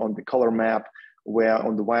the color map, where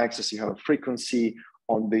on the y-axis you have a frequency,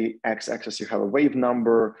 on the x-axis you have a wave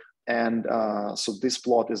number, and so this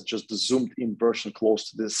plot is just the zoomed in version close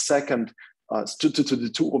to the second, to the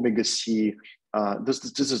 2 omega c.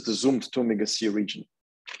 This is the zoomed 2 omega c region.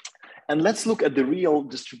 And let's look at the real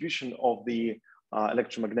distribution of the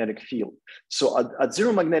electromagnetic field. So at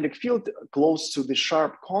zero magnetic field, close to the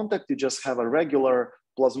sharp contact, you just have a regular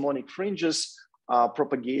plasmonic fringes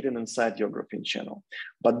propagating inside your graphene channel.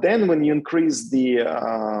 But then when you increase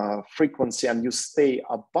the frequency and you stay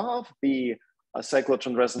above the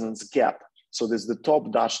cyclotron resonance gap, so there's the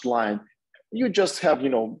top dashed line, you just have,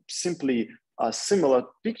 simply a similar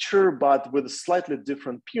picture, but with a slightly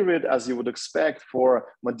different period, as you would expect for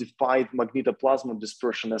modified magnetoplasmonic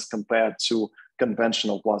dispersion as compared to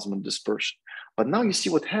conventional plasmon dispersion. But now you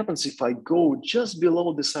see what happens if I go just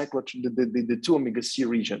below the cyclotron, the 2 omega c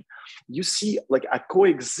region. You see like a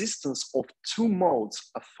coexistence of two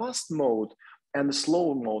modes, a fast mode and a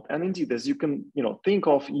slow mode. And indeed, as you can think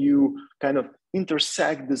of, you kind of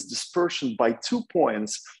intersect this dispersion by 2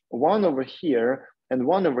 points, one over here and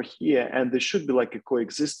one over here, and there should be like a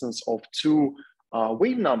coexistence of two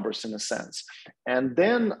wave numbers in a sense. And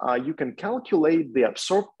then you can calculate the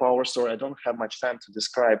absorbed power. Sorry, I don't have much time to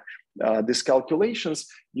describe these calculations.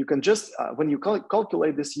 You can just, when you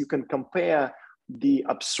calculate this, you can compare the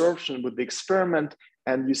absorption with the experiment,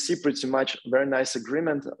 and you see pretty much very nice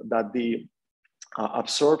agreement that the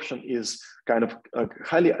absorption is kind of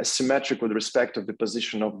highly asymmetric with respect to the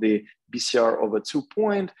position of the BCR over 2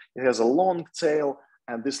 point. It has a long tail,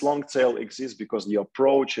 and this long tail exists because you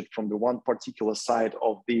approach it from the one particular side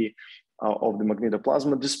of the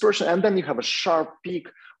magnetoplasma dispersion, and then you have a sharp peak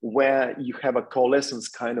where you have a coalescence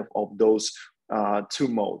kind of those two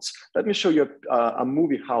modes. Let me show you a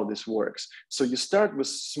movie how this works. So you start with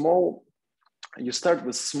small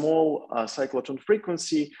cyclotron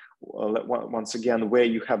frequency, once again, where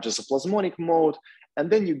you have just a plasmonic mode,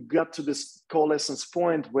 and then you get to this coalescence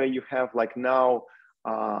point where you have like now,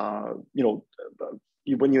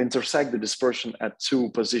 when you intersect the dispersion at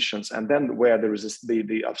two positions, and then where there is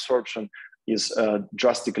the absorption is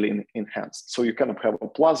drastically enhanced. So you kind of have a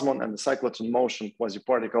plasmon and the cyclotron motion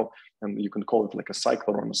quasi-particle, and you can call it like a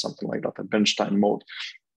cyclotron or something like that, a Bernstein mode.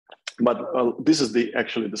 But this is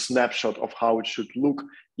actually the snapshot of how it should look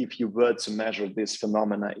if you were to measure this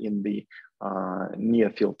phenomena in the near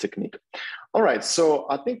field technique. All right, so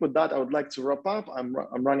I think with that, I would like to wrap up. I'm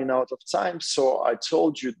running out of time. So I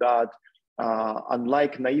told you that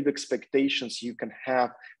unlike naive expectations, you can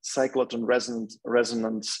have cyclotron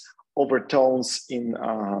resonance overtones in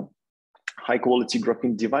high quality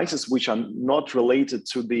graphene devices, which are not related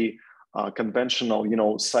to the conventional,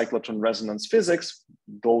 cyclotron resonance physics.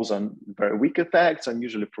 Those are very weak effects and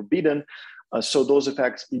usually forbidden. So those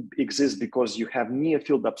effects exist because you have near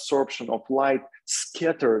field absorption of light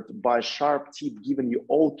scattered by sharp teeth, giving you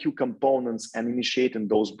all Q components and initiating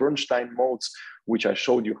those Bernstein modes, which I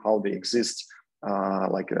showed you how they exist in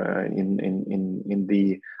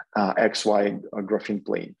the XY graphene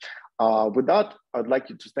plane. With that, I'd like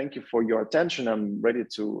to thank you for your attention. I'm ready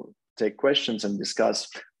to take questions and discuss.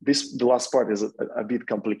 The last part is a bit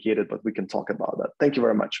complicated, but we can talk about that. Thank you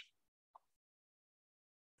very much.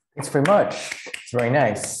 Thanks very much. It's very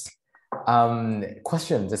nice.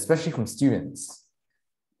 Questions, especially from students.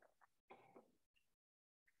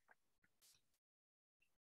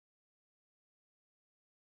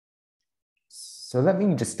 So let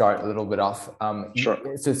me just start a little bit off. Sure.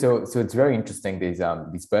 So it's very interesting,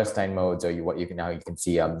 these Bernstein modes, or you can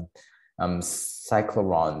see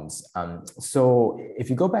cyclorons. So if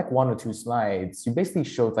you go back 1 or 2 slides, you basically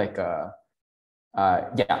showed like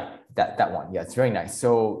that one. Yeah, it's very nice.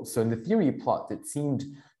 So in the theory plot, it seemed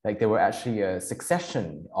like there were actually a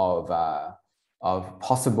succession of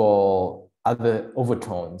possible other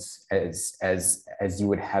overtones as you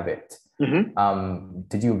would have it. Mm-hmm.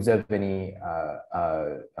 Did you observe any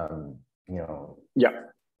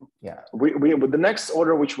Yeah. The next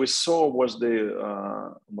order which we saw was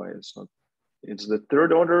it's the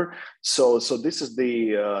third order. So this is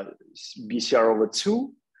the BCR over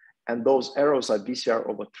 2, and those arrows are BCR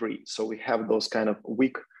over 3. So we have those kind of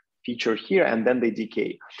weak feature here, and then they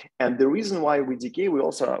decay. And the reason why we decay, we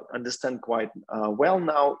also understand quite well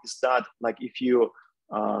now, is that like if you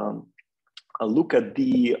look at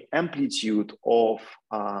the amplitude of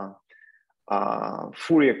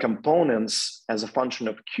Fourier components as a function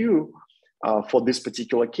of Q, for this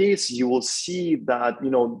particular case, you will see that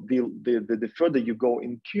the further you go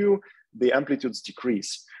in Q, the amplitudes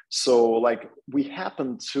decrease. So like we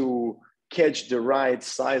happen to catch the right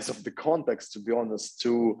size of the contacts, to be honest,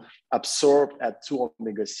 to absorb at 2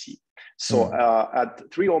 omega C. So at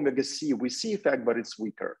 3 omega C, we see effect, but it's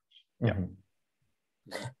weaker. Yeah.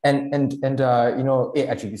 And you know,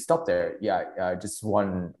 actually, stop there. Yeah, just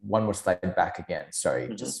one more slide back again. Sorry,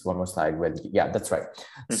 just one more slide. Yeah, that's right.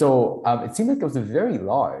 So it seemed like there was a very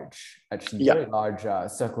large, very large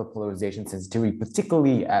circular polarization sensitivity,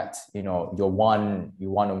 particularly at, you know, your one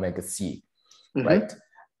omega C, right?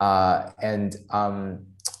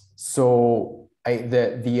 So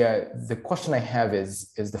the question I have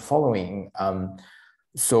is the following.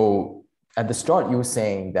 So at the start, you were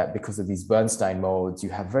saying that because of these Bernstein modes, you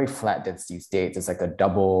have very flat density states. It's like a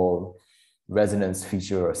double resonance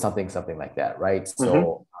feature or something like that, right?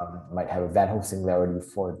 So you might have a Van Hoff singularity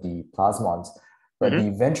for the plasmons, but the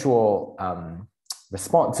eventual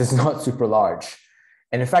response is not super large.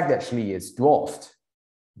 And in fact, actually is dwarfed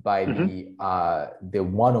by the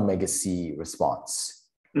 1 omega C response.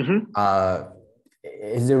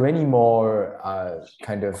 Is there any more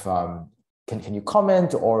kind of can you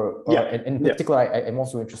comment, or in particular, I'm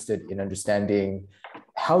also interested in understanding,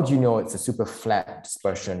 how do you know it's a super flat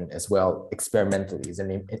dispersion as well experimentally? Is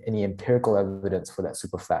there any empirical evidence for that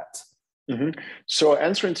super flat? So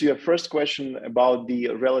answering to your first question about the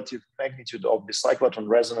relative magnitude of the cyclotron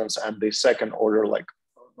resonance and the second order, like,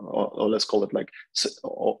 or let's call it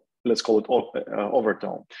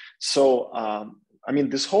overtone. So I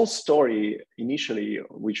mean, this whole story initially,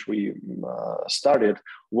 which we started,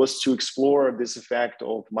 was to explore this effect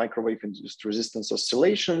of microwave-induced resistance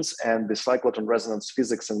oscillations and the cyclotron resonance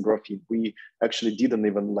physics in graphene. We actually didn't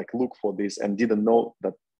even look for this and didn't know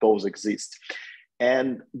that those exist.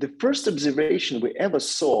 And the first observation we ever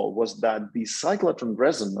saw was that the cyclotron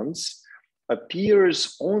resonance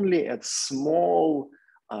appears only at small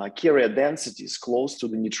carrier densities close to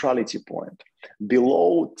the neutrality point,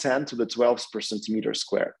 below 10 to the 12th per centimeter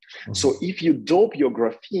squared. So if you dope your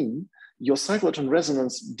graphene, your cyclotron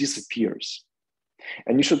resonance disappears.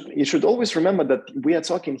 And you should always remember that we are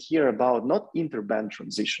talking here about not interband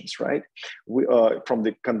transitions, right? From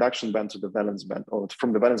the conduction band to the valence band, or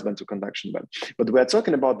from the valence band to conduction band. But we are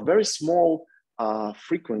talking about very small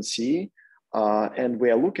frequency, and we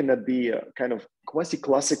are looking at the kind of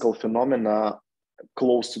quasi-classical phenomena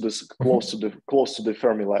close to the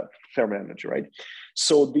Fermi energy, right?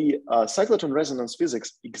 So the cyclotron resonance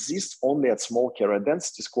physics exists only at small carrier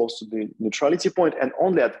densities close to the neutrality point and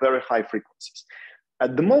only at very high frequencies.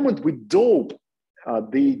 At the moment we dope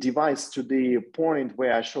the device to the point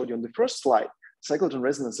where I showed you on the first slide, cyclotron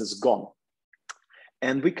resonance is gone.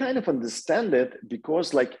 And we kind of understand it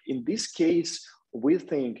because, like, in this case, we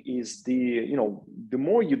think is the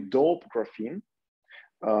more you dope graphene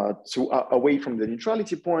away from the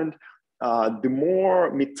neutrality point, the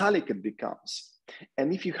more metallic it becomes.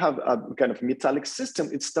 And if you have a kind of metallic system,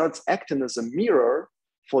 it starts acting as a mirror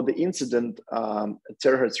for the incident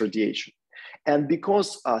terahertz radiation. And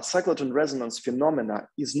because cyclotron resonance phenomena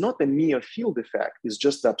is not a mere field effect, it's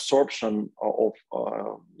just the absorption of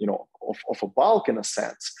a bulk in a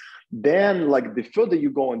sense, then the further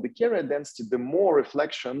you go in the carrier density, the more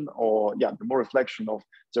reflection of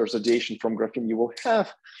terahertz radiation from graphene you will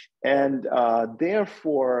have, and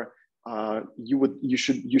therefore you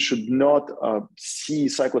should not see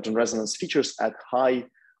cyclotron resonance features at high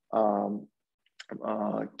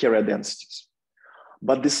carrier densities.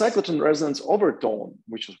 But the cyclotron resonance overtone,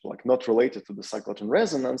 which is not related to the cyclotron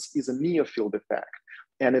resonance, is a near field effect.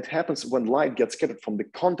 And it happens when light gets scattered from the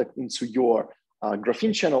contact into your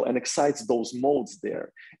graphene channel and excites those modes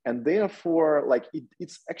there. And therefore,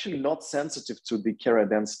 it's actually not sensitive to the carrier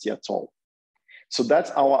density at all. So that's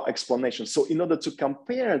our explanation. So in order to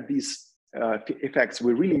compare these effects,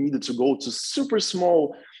 we really needed to go to super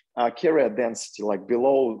small carrier density, like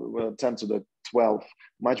below 10 to the 12,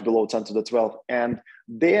 much below 10 to the 12. And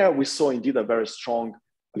there we saw indeed a very strong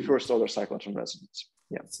first order cyclotron resonance.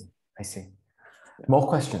 Yeah. I see. Yeah. More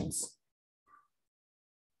questions?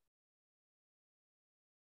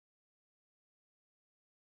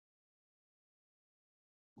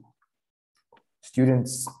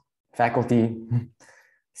 Students, faculty,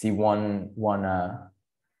 see one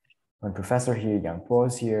professor here, young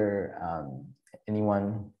pros here.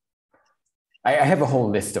 Anyone? I have a whole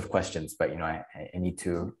list of questions, but I need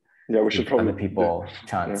to we should probably other people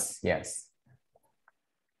chance. Yeah. Yes.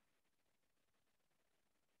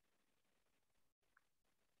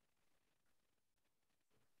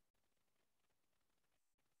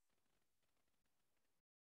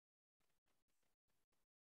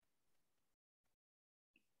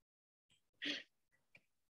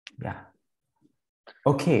 Yeah.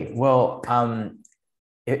 Okay. Well,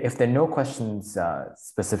 if there are no questions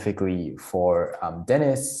specifically for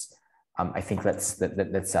Denis, I think let's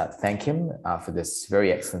thank him for this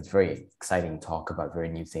very excellent, very exciting talk about very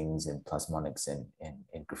new things in plasmonics and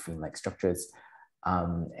in graphene-like structures.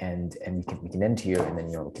 And we can end here, and then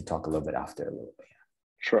we can talk a little bit after a little bit.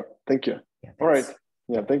 Sure. Thank you. Yeah, all right.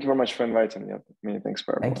 Yeah. Thank you very much for inviting me. Many thanks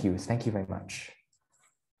for everyone. Thank you. Thank you very much.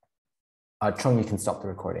 Trung, you can stop the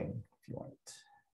recording if you want.